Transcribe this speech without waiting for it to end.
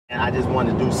And I just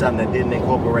wanted to do something that didn't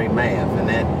incorporate math. And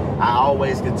then I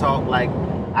always could talk like,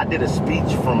 I did a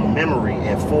speech from memory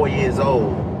at 4 years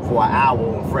old for an hour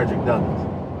on Frederick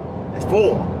Douglass. At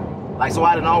 4. Like, so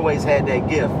I didn't always had that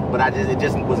gift, but it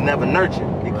just was never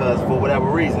nurtured because for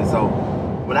whatever reason. So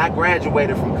when I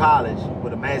graduated from college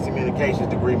with a mass communications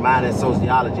degree, minor in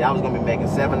sociology, I was gonna be making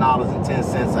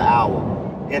 $7.10 an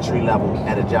hour entry level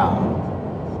at a job,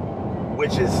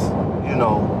 which is, you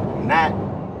know, not,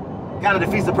 kind of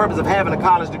defeats the purpose of having a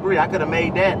college degree. I could have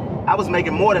made that. I was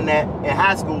making more than that in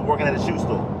high school working at a shoe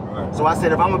store. Right. So I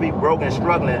said, if I'm gonna be broke and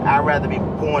struggling, I'd rather be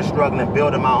poor and struggling,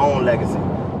 building my own legacy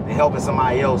and helping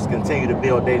somebody else continue to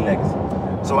build their legacy.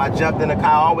 So I jumped in the car.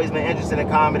 I always been interested in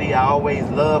comedy. I always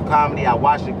loved comedy. I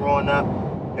watched it growing up.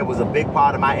 It was a big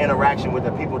part of my interaction with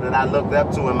the people that I looked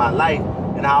up to in my life.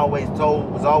 And I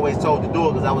was always told to do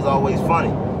it because I was always funny.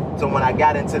 So when I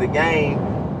got into the game,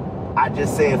 I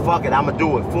just said, fuck it, I'ma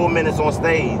do it. 4 minutes on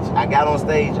stage. I got on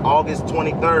stage August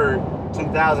 23rd,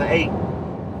 2008.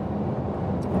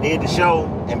 Did the show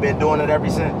and been doing it ever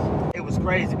since. It was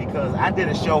crazy because I did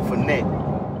a show for Nick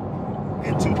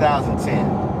in 2010,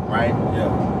 right? Yeah.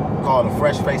 Called The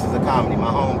Fresh Faces of Comedy. My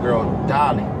homegirl,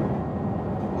 Dolly,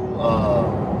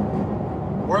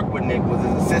 who worked with Nick, was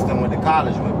his assistant, went to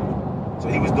college with me. So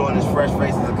he was doing this Fresh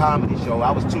Faces of Comedy show.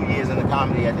 I was 2 years into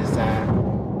comedy at this time.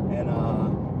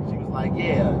 Like,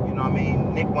 yeah, you know what I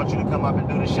mean? Nick wants you to come up and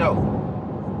do the show.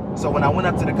 So when I went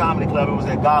up to the comedy club, it was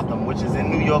at Gotham, which is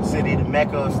in New York City, the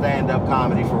mecca of stand-up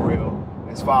comedy for real,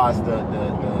 as far as the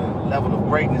level of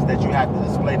greatness that you have to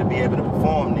display to be able to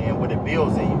perform there and what it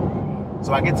builds in you.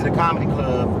 So I get to the comedy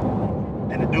club,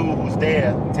 and the dude who's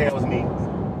there tells me,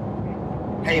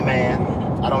 hey man,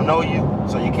 I don't know you,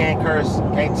 so you can't curse,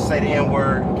 can't say the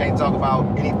N-word, can't talk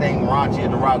about anything raunchy or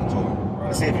derogatory.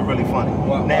 Let's see if you're really funny.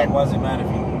 Why does it matter if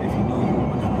you knew you?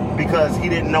 Because he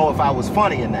didn't know if I was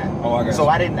funny or not. Oh, I got so you.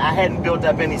 I hadn't built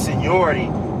up any seniority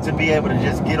to be able to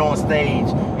just get on stage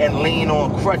and lean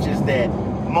on crutches that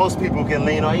most people can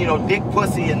lean on. You know, dick,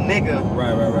 pussy, and nigga.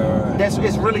 Right.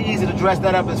 It's really easy to dress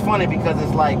that up as funny because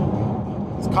it's like,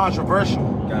 it's controversial.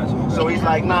 Gotcha. So he's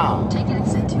like, nah, Take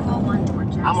exit 201 toward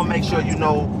Jackson. I'm gonna make sure you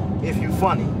know if you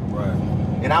funny. Right.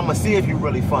 And I'm gonna see if you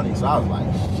really funny. So I was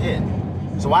like, shit.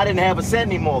 So I didn't have a set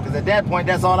anymore because at that point,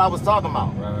 that's all I was talking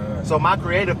about. Right. So my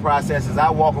creative process is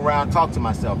I walk around, talk to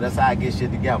myself. That's how I get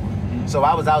shit together. So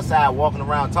I was outside walking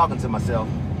around talking to myself,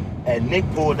 and Nick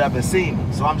pulled up and seen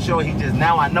me. So I'm sure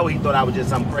now I know he thought I was just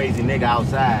some crazy nigga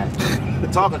outside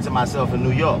talking to myself in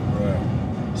New York.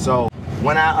 Right. So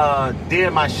when I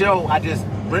did my show, I just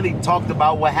really talked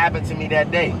about what happened to me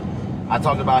that day. I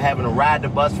talked about having to ride the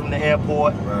bus from the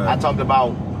airport. Right. I talked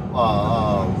about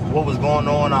what was going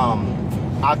on.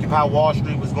 Occupy Wall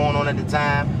Street was going on at the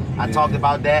time. I talked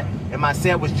about that, and my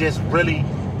set was just really,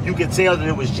 you could tell that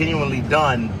it was genuinely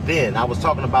done then. I was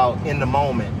talking about in the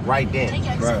moment, right then.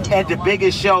 Right. At the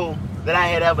biggest show that I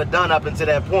had ever done up until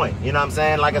that point. You know what I'm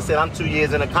saying? Like I said, I'm 2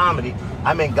 years into comedy.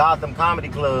 I'm in Gotham Comedy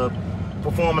Club,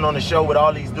 performing on the show with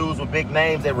all these dudes with big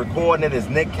names. They're recording it. It's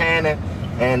Nick Canon,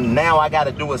 and now I got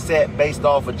to do a set based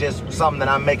off of just something that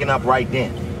I'm making up right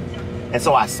then. And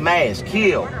so I smashed,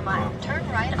 killed.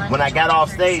 When I got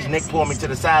off stage, Nick pulled me to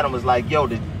the side and was like, yo,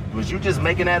 was you just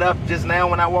making that up just now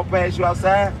when I walked past you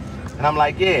outside? And I'm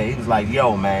like, yeah. He was like,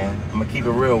 yo, man, I'm gonna keep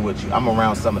it real with you. I'm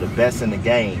around some of the best in the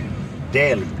game,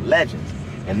 daily, legends,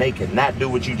 and they cannot do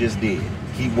what you just did.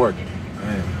 Keep working.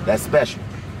 Man. That's special.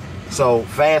 So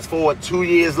fast forward 2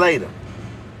 years later,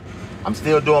 I'm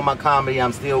still doing my comedy.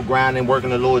 I'm still grinding,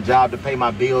 working a little job to pay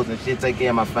my bills and shit, take care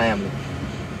of my family.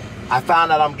 I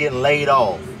found out I'm getting laid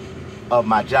off of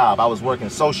my job. I was working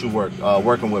social work,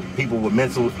 working with people with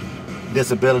mental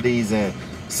disabilities and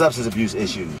substance abuse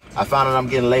issues. I found out I'm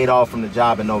getting laid off from the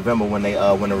job in November when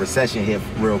the recession hit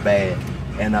real bad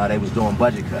and they was doing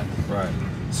budget cuts. Right.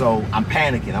 So I'm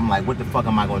panicking. I'm like, what the fuck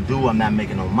am I gonna do? I'm not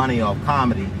making no money off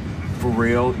comedy for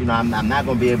real. You know, I'm not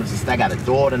gonna be able to. I got a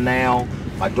daughter now.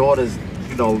 My daughter's,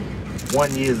 you know,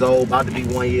 1 year old, about to be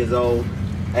 1 year old,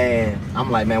 and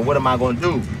I'm like, man, what am I gonna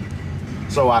do?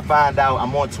 So I find out,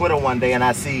 I'm on Twitter one day and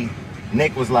I see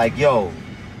Nick was like, yo,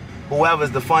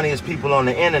 whoever's the funniest people on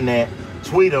the internet,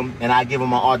 tweet them and I give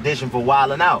them an audition for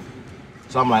Wildin' Out.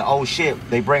 So I'm like, oh shit,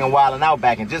 they bringing Wildin' Out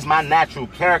back. And just my natural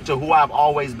character, who I've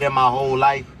always been my whole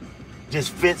life,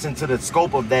 just fits into the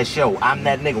scope of that show. I'm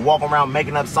that nigga walking around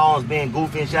making up songs, being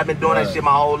goofy and shit. I've been doing that shit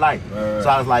my whole life. So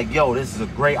I was like, yo, this is a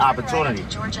great opportunity.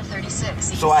 Georgia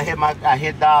 36. So I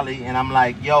hit Dolly and I'm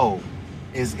like, yo,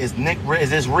 is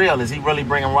this real? Is he really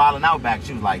bringing Wildin' Out back?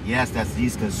 She was like, yes,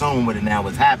 he's consumed with it now.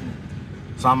 What's happening?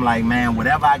 So I'm like, man,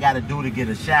 whatever I got to do to get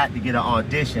a shot, to get an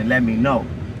audition, let me know.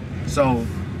 So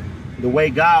the way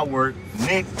God worked,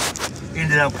 Nick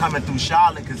ended up coming through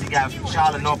Charlotte because he got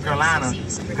Charlotte, North Carolina,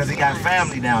 because he got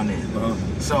family down there.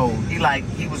 So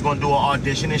he was gonna do an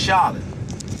audition in Charlotte.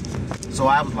 So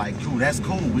I was like, cool, that's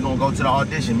cool. We're gonna go to the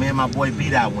audition. Me and my boy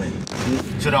B-Dot went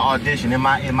to the audition in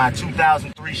my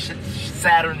 2003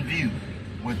 Saturn Vue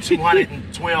with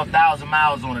 212,000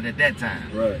 miles on it at that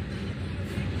time. Right.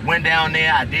 Went down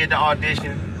there, I did the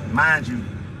audition. Mind you,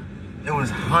 there was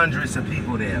hundreds of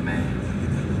people there, man.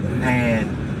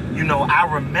 And, you know,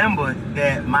 I remember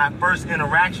that my first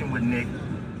interaction with Nick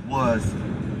was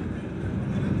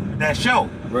that show.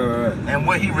 Right. And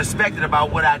what he respected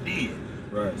about what I did.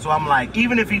 Right. So I'm like,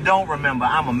 even if he don't remember,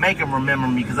 I'm gonna make him remember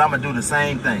me because I'm gonna do the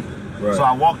same thing. Right. So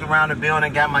I walked around the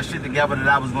building, got my shit together that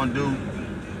I was gonna do,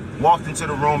 walked into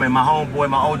the room, and my homeboy,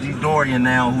 my OG Dorian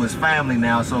now, who is family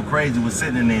now, so crazy, was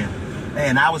sitting in there.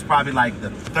 And I was probably like the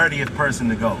 30th person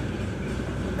to go.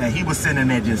 And he was sitting in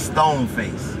there just stone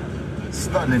face.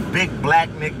 Stunning, big black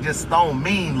Nick, just stone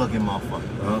mean looking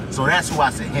motherfucker. So that's who I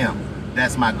said, him.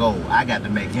 That's my goal. I got to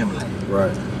make him laugh.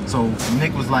 Right. So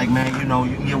Nick was like, man, you know,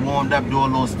 you can get warmed up, do a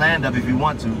little stand-up if you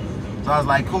want to. So I was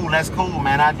like, cool, that's cool,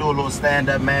 man. I do a little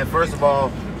stand-up, man. First of all,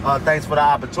 thanks for the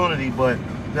opportunity, but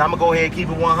I'm gonna go ahead and keep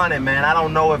it 100, man. I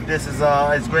don't know if this is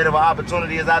as great of an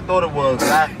opportunity as I thought it was.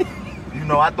 You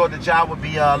know, I thought the job would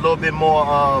be a little bit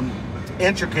more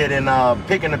intricate in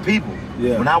picking the people.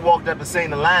 Yeah. When I walked up and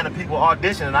seen the line of people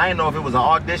auditioning, I didn't know if it was an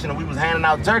audition or we was handing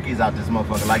out turkeys out this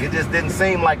motherfucker. Like, it just didn't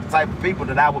seem like the type of people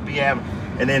that I would be having.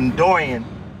 And then Dorian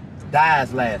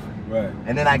dies laughing. Right.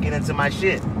 And then I get into my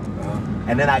shit.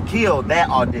 And then I killed that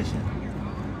audition.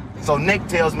 So Nick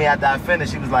tells me after I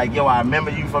finished, he was like, yo, I remember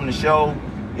you from the show,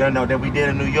 you know, that we did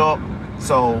in New York.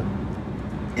 So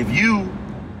if you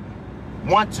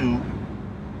want to,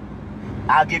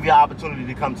 I'll give you an opportunity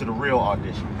to come to the real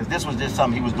audition. Because this was just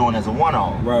something he was doing as a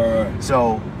one-off. Right.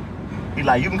 So he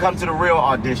like, you can come to the real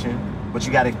audition, but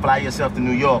you got to fly yourself to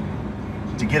New York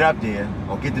to get up there,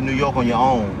 or get to New York on your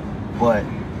own. But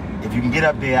if you can get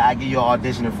up there, I give you an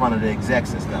audition in front of the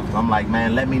execs and stuff. So I'm like,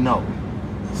 man, let me know.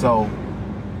 So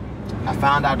I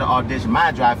found out the audition.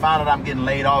 Mind you, I found out I'm getting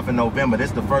laid off in November.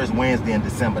 This is the first Wednesday in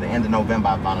December. The end of November,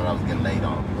 I found out I was getting laid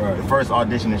off. Right. The first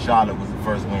audition in Charlotte was the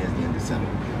first Wednesday in December.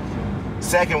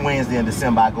 Second Wednesday in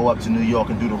December, I go up to New York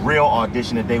and do the real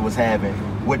audition that they was having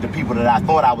with the people that I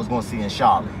thought I was going to see in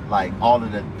Charlotte. Like all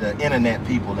of the internet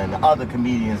people and the other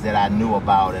comedians that I knew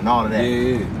about and all of that.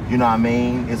 Yeah. You know what I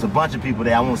mean? It's a bunch of people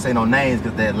there. I won't say no names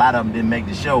because a lot of them didn't make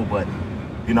the show, but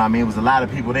you know what I mean? It was a lot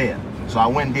of people there. So I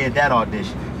went and did that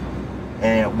audition.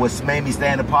 And what made me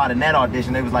stand apart in that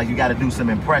audition, they was like, you got to do some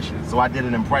impressions. So I did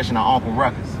an impression of Uncle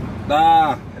Ruckus.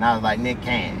 And I was like, Nick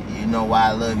Canon, you know why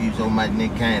I love you so much,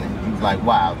 Nick Canon? He was like,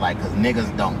 why? I was like, because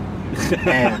niggas don't.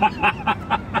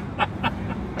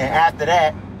 And after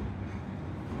that,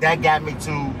 that got me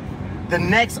to the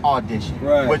next audition,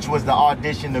 which was the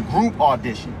audition, the group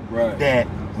audition that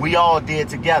we all did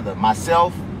together.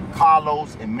 Myself,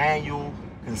 KARLOUS, Emmanuel,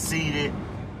 Conceited,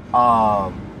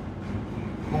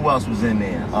 who else was in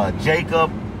there? Jacob.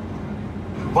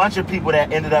 Bunch of people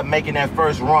that ended up making that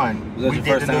first run. Was that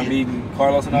your first time meeting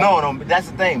KARLOUS and all? No, that's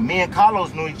the thing. Me and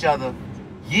KARLOUS knew each other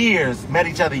met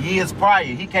each other years prior.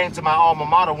 He came to my alma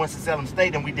mater, Winston-Salem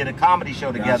State, and we did a comedy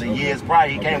show together years prior.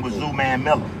 He came with Zooman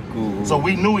Miller. Cool. So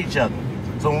we knew each other.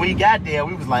 So when we got there,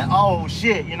 we was like, oh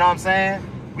shit, you know what I'm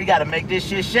saying? We gotta make this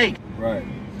shit shake. Right.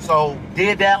 So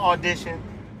did that audition,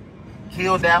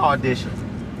 killed that audition.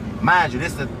 Mind you,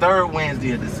 this is the third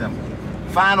Wednesday of December.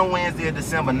 Final Wednesday of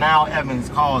December, Now Evans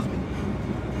calls me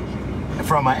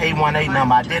from an 818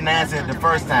 number. I didn't answer it the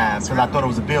first time because I thought it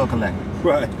was a bill collector.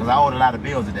 Right. Because I owed a lot of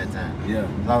bills at that time. Yeah.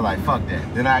 So I was like, fuck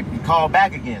that. Then I called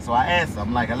back again, so I answered.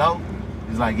 I'm like, hello?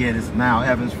 He's like, yeah, this is Now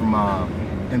Evans from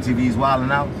MTV's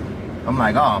Wildin' Out. I'm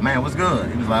like, oh man, what's good?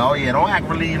 He was like, oh yeah, don't act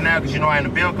relieved now because you know I ain't a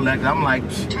bill collector. I'm like,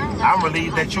 I'm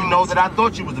relieved that you know that I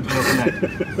thought you was a bill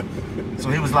collector. So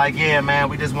he was like, yeah, man,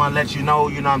 we just want to let you know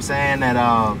what I'm saying,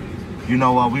 that, you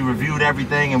know, we reviewed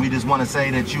everything and we just want to say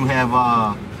that you have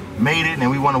made it and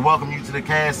we want to welcome you to the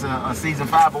cast of season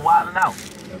 5 of Wildin' Out.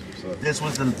 This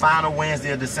was the final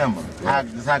Wednesday of December.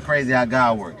 This is how crazy how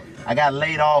God worked. I got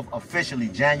laid off officially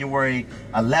January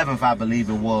 11th, I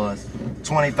believe it was,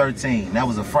 2013. That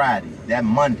was a Friday. That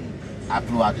Monday, I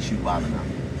flew out to shoot Wildin' Out.